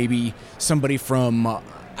interviewed maybe somebody from,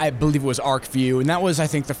 I believe it was ArcView, and that was, I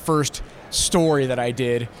think, the first story that I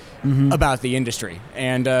did about the industry.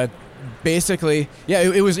 And basically,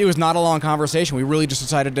 it was not a long conversation. We really just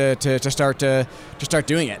decided to start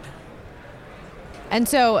doing it. And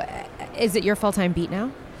so, is it your full-time beat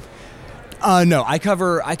now? No, I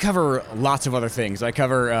cover lots of other things. I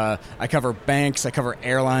cover banks, I cover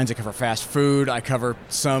airlines, I cover fast food, I cover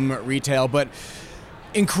some retail, but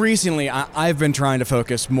increasingly I've been trying to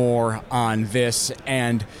focus more on this,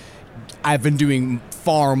 and I've been doing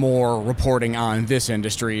far more reporting on this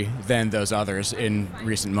industry than those others in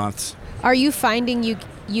recent months. Are you finding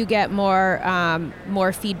you get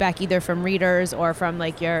more feedback either from readers or from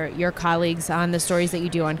like your colleagues on the stories that you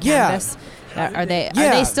do on Canvas? Are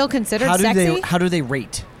they still considered sexy? How do they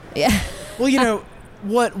rate? Yeah. Well,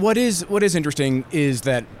 what is interesting is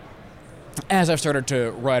that as I've started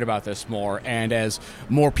to write about this more, and as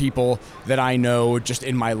more people that I know just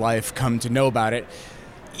in my life come to know about it,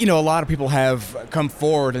 a lot of people have come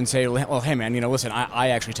forward and say, well, hey man, listen, I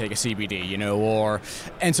actually take a CBD,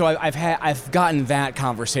 and so I've gotten that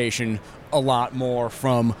conversation a lot more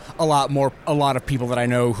from a lot of people that I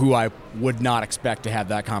know who I would not expect to have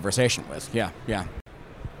that conversation with. Yeah.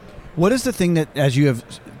 What is the thing that, as you have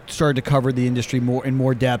started to cover the industry in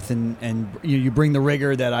more depth, and you bring the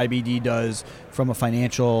rigor that IBD does from a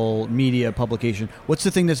financial media publication, what's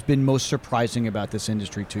the thing that's been most surprising about this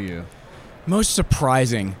industry to you? Most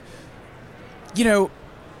surprising?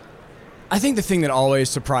 I think the thing that always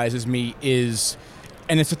surprises me is,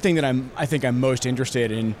 and it's the thing that I think I'm most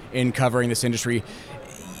interested in covering this industry,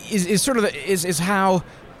 is how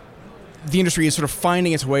the industry is sort of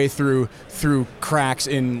finding its way through cracks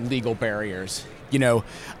in legal barriers.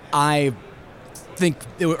 I think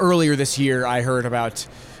earlier this year I heard about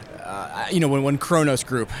when Kronos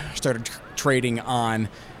Group started trading on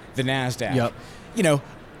the NASDAQ. Yep.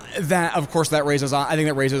 That, of course, raises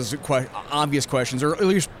obvious questions, or at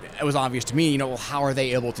least it was obvious to me. Well, how are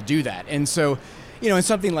they able to do that? And so, in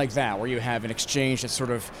something like that, where you have an exchange that's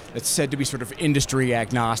said to be sort of industry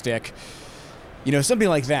agnostic, something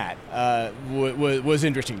like that was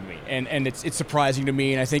interesting to me, and it's surprising to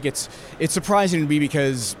me, and I think it's surprising to me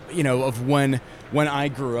because of when I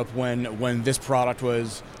grew up, when this product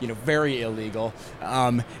was very illegal,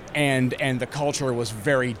 and the culture was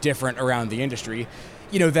very different around the industry.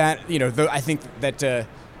 I think that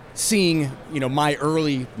seeing my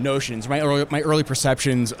early notions, my early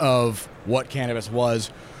perceptions of what cannabis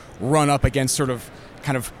was, run up against the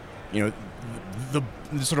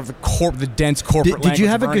dense corporate. Did you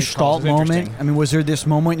have a Gestalt moment? I mean, was there this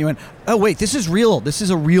moment you went, "Oh wait, this is real. This is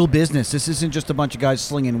a real business. This isn't just a bunch of guys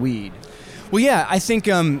slinging weed"? Well, yeah, I think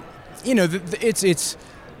it's.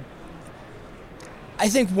 I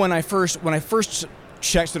think when I first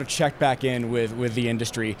checked back in with the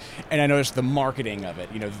industry, and I noticed the marketing of it.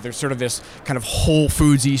 There's sort of this kind of Whole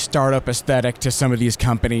Foodsy startup aesthetic to some of these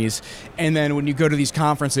companies, and then when you go to these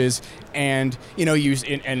conferences, and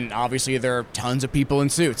and obviously there are tons of people in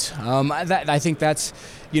suits. I think that's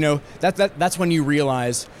that's when you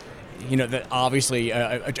realize that obviously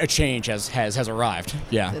a change has arrived.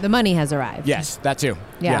 Yeah, the money has arrived. Yes, that too.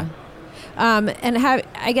 Yeah. And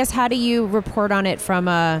how do you report on it from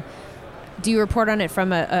a? Do you report on it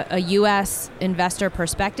from a U.S. investor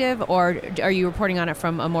perspective, or are you reporting on it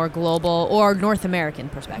from a more global or North American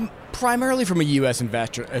perspective? Primarily from a U.S.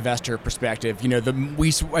 investor perspective. I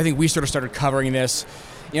think we sort of started covering this.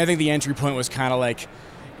 I think the entry point was kind of like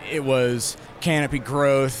it was Canopy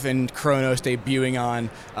Growth and Kronos debuting on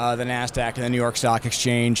the NASDAQ and the New York Stock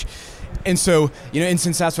Exchange. And so, and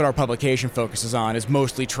since that's what our publication focuses on, is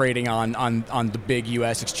mostly trading on the big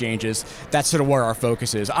U.S. exchanges, that's sort of where our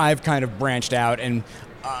focus is. I've kind of branched out and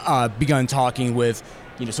begun talking with,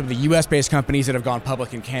 some of the U.S.-based companies that have gone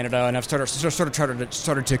public in Canada, and I've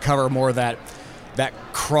started to cover more of that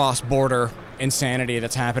cross-border insanity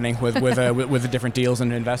that's happening with the different deals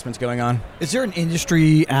and investments going on. Is there an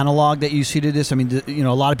industry analog that you see to this? I mean,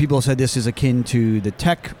 a lot of people have said this is akin to the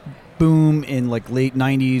tech boom in like late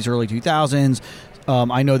 90s, early 2000s.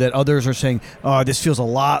 I know that others are saying, this feels a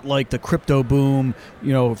lot like the crypto boom,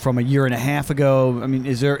 from a year and a half ago. I mean,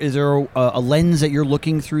 is there a lens that you're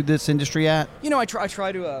looking through this industry at? I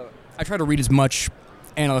try to read as much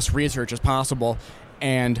analyst research as possible,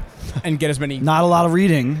 and get as many. Not a lot of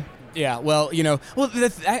reading. Yeah,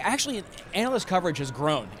 actually, analyst coverage has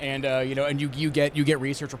grown, and and you get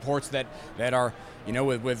research reports that are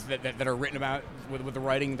that are written about with the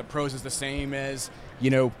writing. The prose is the same as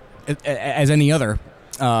as any other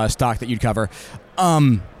stock that you'd cover.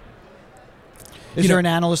 Is there an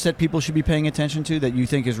analyst that people should be paying attention to that you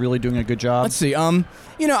think is really doing a good job? Let's see. I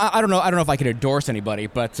don't know if I could endorse anybody,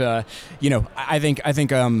 but I think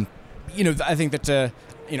that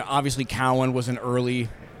obviously Cowan was an early.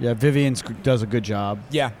 Yeah, Vivian does a good job.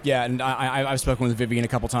 Yeah, and I've spoken with Vivian a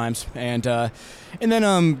couple times, and then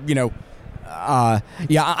I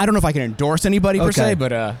don't know if I can endorse anybody per se,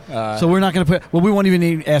 but so we're not going to put. Well, we won't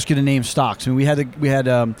even ask you to name stocks. I mean, we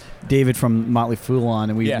had David from Motley Fool on,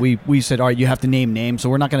 and we said, all right, you have to name names, so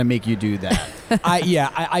we're not going to make you do that.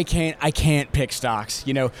 I can't pick stocks,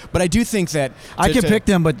 but I do think that I can pick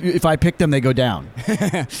them, but if I pick them, they go down.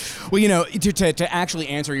 Well, to actually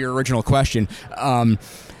answer your original question, I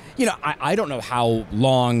don't know how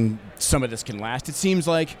long some of this can last. It seems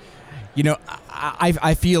like,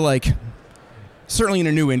 I feel like. Certainly in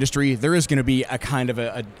a new industry, there is going to be a kind of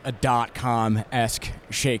a .com-esque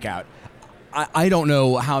shakeout. I don't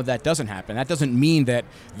know how that doesn't happen. That doesn't mean that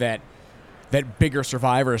bigger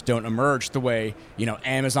survivors don't emerge the way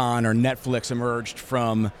Amazon or Netflix emerged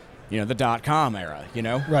from the .com era.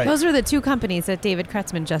 Right. Those are the two companies that David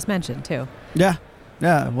Kretzmann just mentioned too. Yeah.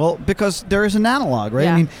 Well, because there is an analog, right?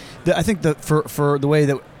 Yeah. I mean, I think that for the way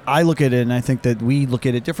that I look at it, and I think that we look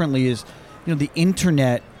at it differently, is the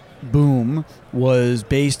internet boom was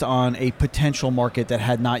based on a potential market that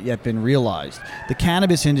had not yet been realized. The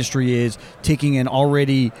cannabis industry is taking an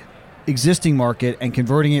already existing market and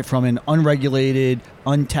converting it from an unregulated,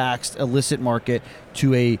 untaxed, illicit market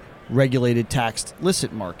to a regulated, taxed,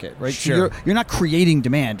 licit market, right? Sure. So you're not creating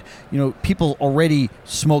demand. People already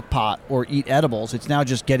smoke pot or eat edibles. It's now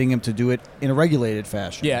just getting them to do it in a regulated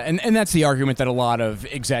fashion. Yeah, and that's the argument that a lot of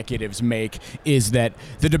executives make, is that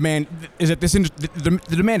the demand the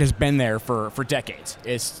demand has been there for decades.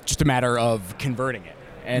 It's just a matter of converting it.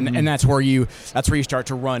 And that's where you start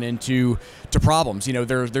to run into problems.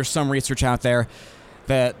 There's some research out there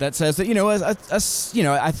that says that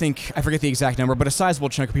I think, I forget the exact number, but a sizable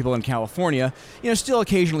chunk of people in California still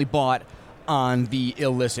occasionally bought on the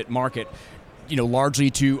illicit market, largely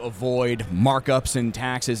to avoid markups and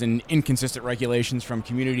taxes and inconsistent regulations from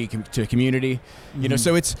community to community.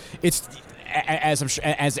 So it's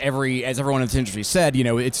as everyone in this industry said,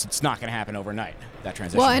 it's not going to happen overnight, that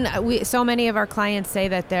transition. Well, and so many of our clients say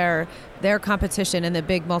that their competition and the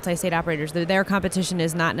big multi-state operators, their competition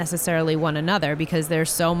is not necessarily one another, because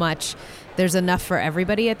there's enough for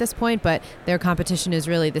everybody at this point, but their competition is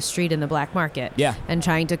really the street and the black market. Yeah. And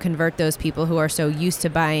trying to convert those people who are so used to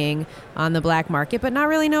buying on the black market, but not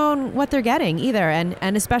really knowing what they're getting either.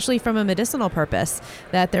 And especially from a medicinal purpose,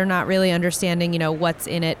 that they're not really understanding, what's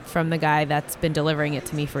in it from the guy that's been delivering it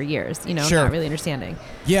to me for years, Sure. Not really understanding.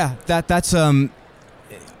 Yeah, that's certainly,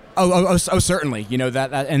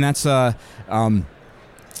 that and that's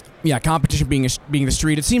competition being the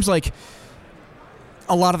street. It seems like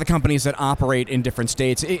a lot of the companies that operate in different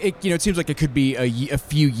states, it seems like it could be a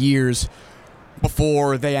few years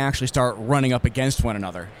before they actually start running up against one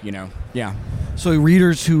another. Yeah. So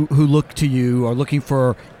readers who look to you are looking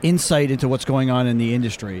for insight into what's going on in the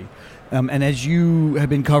industry. And as you have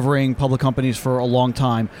been covering public companies for a long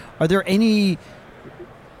time, are there any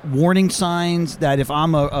warning signs that if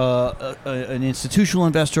I'm an institutional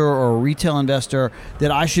investor or a retail investor,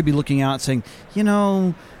 that I should be looking out and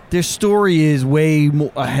saying, their story is way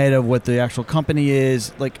ahead of what the actual company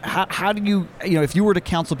is? Like, how do you, if you were to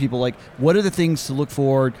counsel people, like, what are the things to look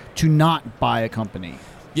for to not buy a company?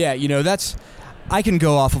 Yeah, I can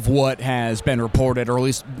go off of what has been reported, or at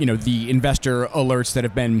least, the investor alerts that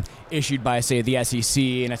have been issued by, say, the SEC,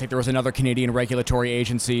 and I think there was another Canadian regulatory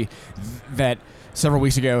agency that several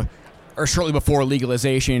weeks ago, or shortly before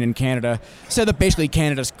legalization in Canada, said that basically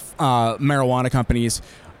Canada's marijuana companies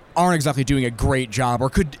aren't exactly doing a great job, or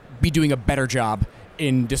could be doing a better job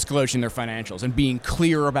in disclosing their financials and being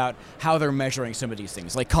clear about how they're measuring some of these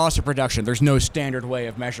things. Like cost of production, there's no standard way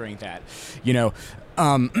of measuring that,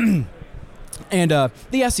 And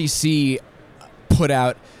the SEC put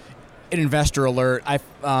out an investor alert,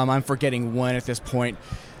 I'm forgetting when at this point,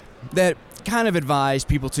 that kind of advised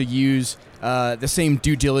people to use the same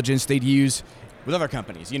due diligence they'd use with other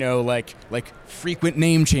companies, like frequent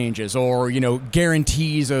name changes, or,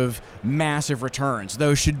 guarantees of massive returns.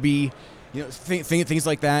 Those should be, things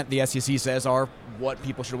like that, the SEC says, are what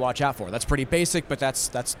people should watch out for. That's pretty basic, but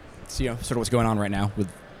that's sort of what's going on right now with.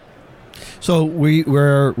 So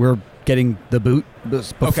we're getting the boot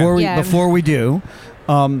before we do.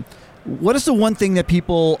 What is the one thing that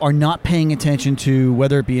people are not paying attention to,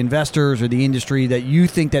 whether it be investors or the industry, that you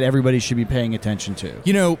think that everybody should be paying attention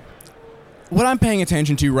to? What I'm paying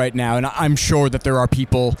attention to right now, and I'm sure that there are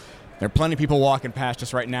people There are plenty of people walking past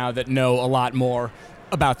us right now that know a lot more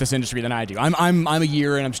about this industry than I do. I'm a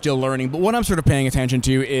year and I'm still learning, but what I'm sort of paying attention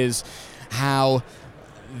to is how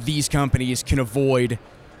these companies can avoid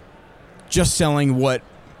just selling what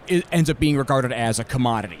ends up being regarded as a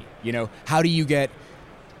commodity. How do you get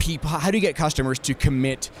customers to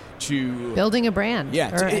commit to building a brand?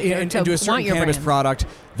 And to a certain cannabis product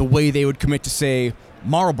the way they would commit to, say,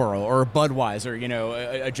 Marlboro or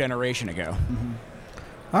Budweiser, a generation ago. Mm-hmm.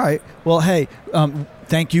 All right. Well, hey,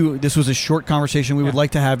 thank you. This was a short conversation. We would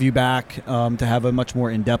like to have you back to have a much more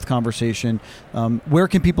in-depth conversation. Where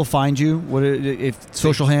can people find you? What if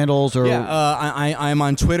social handles or? Yeah, I'm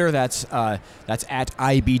on Twitter. That's at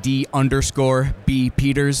IBD_B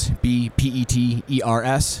Peters,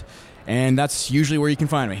 BPETERS. And that's usually where you can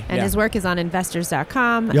find me. And his work is on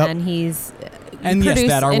investors.com, Yep. and he's and produced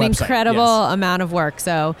yes, our an website. incredible Yes. amount of work.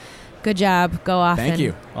 So good job. Go off. Thank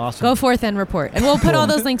you. Awesome. Go forth and report. And we'll put all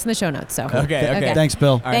those links in the show notes. So Okay. Thanks,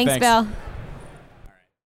 Bill. All right, thanks, Bill.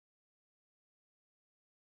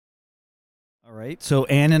 All right. So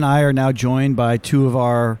Ann and I are now joined by two of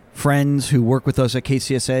our friends who work with us at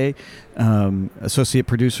KCSA, associate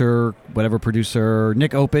producer, Nick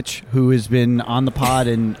Opich, who has been on the pod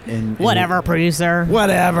and Producer.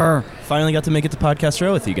 Whatever. Finally got to make it to Podcast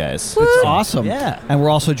Row with you guys. It's awesome. Yeah. And we're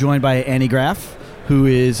also joined by Annie Graf, who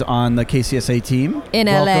is on the KCSA team. In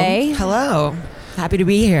Welcome. LA. Hello. Happy to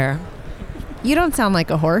be here. You don't sound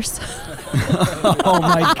like a horse. Oh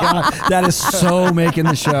my God. That is so making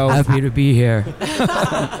the show. Happy to be here.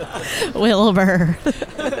 Wilbur.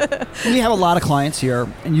 We have a lot of clients here,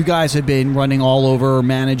 and you guys have been running all over,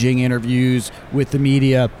 managing interviews with the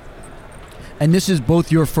media. And this is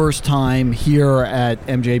both your first time here at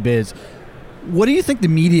MJ Biz. What do you think the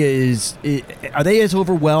media is? Are they as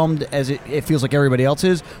overwhelmed as it feels like everybody else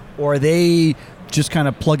is? Or are they just kind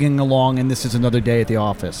of plugging along and this is another day at the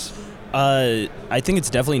office? I think it's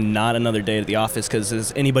definitely not another day at the office, because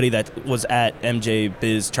as anybody that was at MJ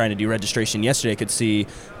Biz trying to do registration yesterday could see,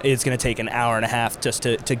 it's going to take an hour and a half just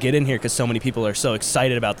to get in here, because so many people are so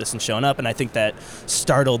excited about this and showing up. And I think that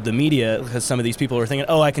startled the media, because some of these people were thinking,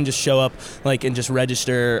 oh, I can just show up and just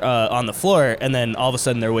register on the floor, and then all of a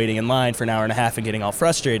sudden they're waiting in line for an hour and a half and getting all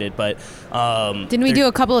frustrated. But didn't we do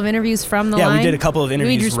a couple of interviews from the line? Yeah, we did a couple of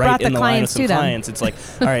interviews just right brought in the the line with clients some to them. clients. It's like,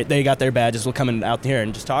 all right, they got their badges, we'll come in out here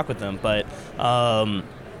and just talk with them. But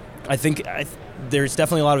I think there's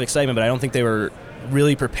definitely a lot of excitement, but I don't think they were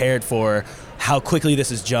really prepared for how quickly this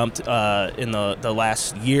has jumped in the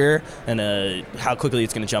last year, and how quickly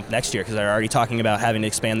it's going to jump next year, because they're already talking about having to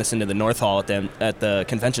expand this into the North Hall at the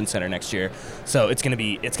convention center next year. So it's going to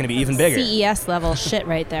be even bigger. CES level shit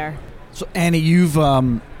right there. So Annie, you've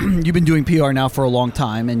been doing PR now for a long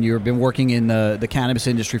time, and you've been working in the cannabis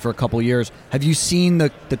industry for a couple of years. Have you seen the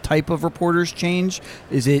type of reporters change?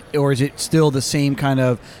 Is it still the same kind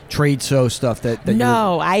of trade show stuff that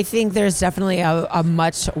No, I think there's definitely a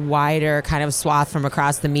much wider kind of swath from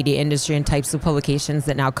across the media industry and types of publications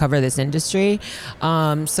that now cover this industry.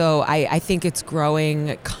 So I think it's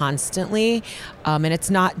growing constantly. And it's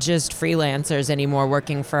not just freelancers anymore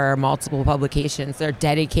working for multiple publications. They're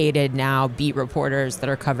dedicated now beat reporters that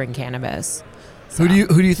are covering cannabis. So. Who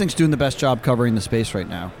do you think's doing the best job covering the space right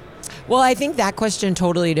now? Well, I think that question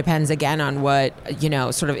totally depends, again, on what,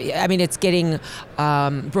 it's getting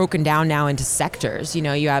broken down now into sectors.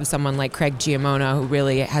 You have someone like Craig Giammona, who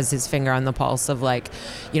really has his finger on the pulse of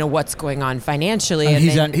what's going on financially. And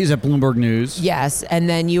he's at Bloomberg News. Yes, and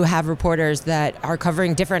then you have reporters that are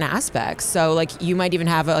covering different aspects. So you might even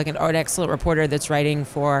have an excellent reporter that's writing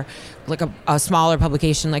for a smaller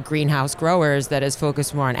publication like Greenhouse Growers that is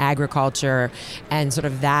focused more on agriculture and sort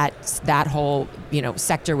of that whole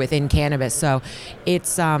sector within cannabis. So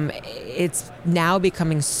it's now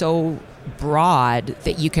becoming so broad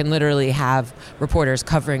that you can literally have reporters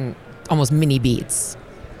covering almost mini beats.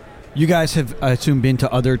 You guys have, I assume, been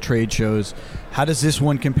to other trade shows. How does this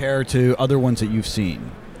one compare to other ones that you've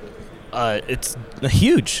seen? It's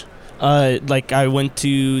huge. I went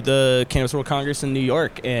to the Cannabis World Congress in New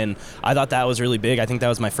York, and I thought that was really big. I think that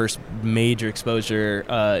was my first major exposure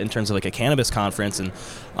in terms of a cannabis conference. And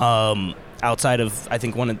outside of, I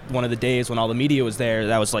think, one of the days when all the media was there,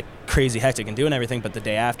 that was crazy hectic and doing everything. But the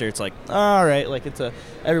day after, it's all right,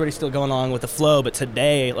 everybody's still going along with the flow. But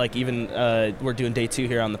today, even we're doing day 2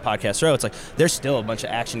 here on the Podcast Row, it's there's still a bunch of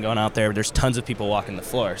action going out there. There's tons of people walking the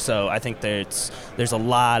floor. So I think there's a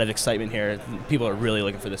lot of excitement here. People are really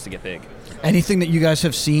looking for this to get big. Anything that you guys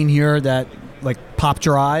have seen here that popped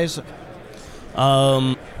your eyes?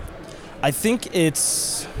 I think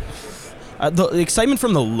it's the excitement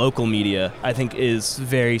from the local media, I think, is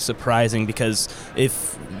very surprising, because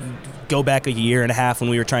if go back a year and a half when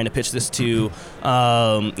we were trying to pitch this to,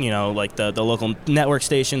 like the local network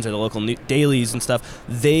stations or the local dailies and stuff,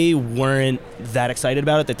 they weren't that excited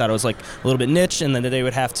about it. They thought it was like a little bit niche, and then they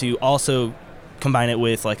would have to also combine it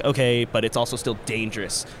with like, okay, but it's also still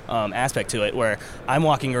dangerous aspect to it, where I'm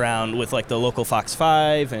walking around with like the local Fox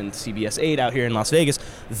 5 and CBS 8 out here in Las Vegas.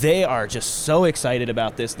 They are just so excited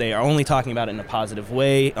about this. They are only talking about it in a positive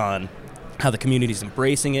way on how the community's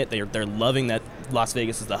embracing it. They're loving that Las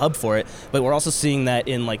Vegas is the hub for it. But we're also seeing that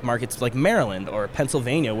in like markets like Maryland or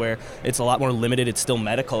Pennsylvania, where it's a lot more limited. It's still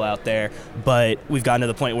medical out there, but we've gotten to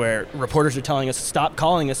the point where reporters are telling us, stop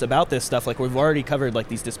calling us about this stuff. Like, we've already covered like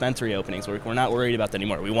these dispensary openings. We're not worried about that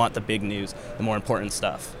anymore. We want the big news, the more important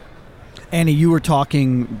stuff. Annie, you were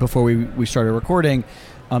talking before we started recording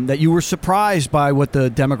that you were surprised by what the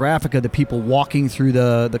demographic of the people walking through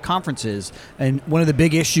the conferences. And one of the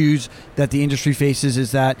big issues that the industry faces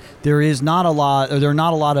is that there are not a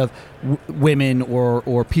lot of women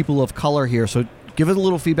or people of color here. So give us a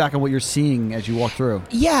little feedback on what you're seeing as you walk through.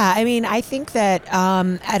 Yeah, I mean, I think that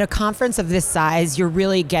at a conference of this size, you're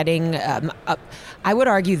really getting I would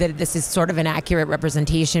argue that this is sort of an accurate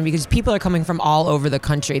representation, because people are coming from all over the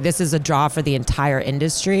country. This is a draw for the entire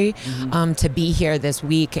industry to be here this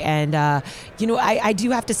week. And, I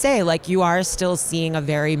do have to say, like, you are still seeing a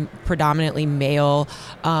very predominantly male,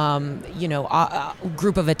 group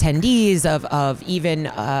of attendees of even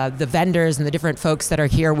the vendors and the different folks that are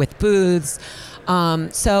here with booths.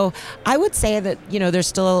 So I would say that, there's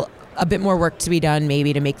still a bit more work to be done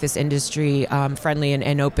maybe to make this industry friendly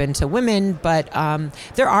and open to women, but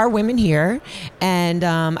there are women here, and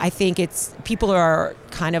I think people are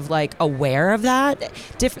kind of like aware of that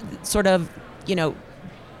different sort of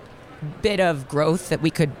bit of growth that we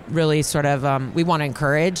could really sort of we want to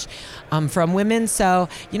encourage from women. So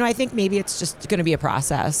I think maybe it's just going to be a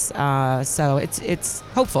process. So it's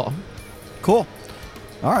hopeful. Cool.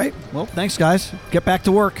 All right. Well, thanks, guys. Get back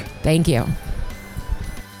to work. Thank you.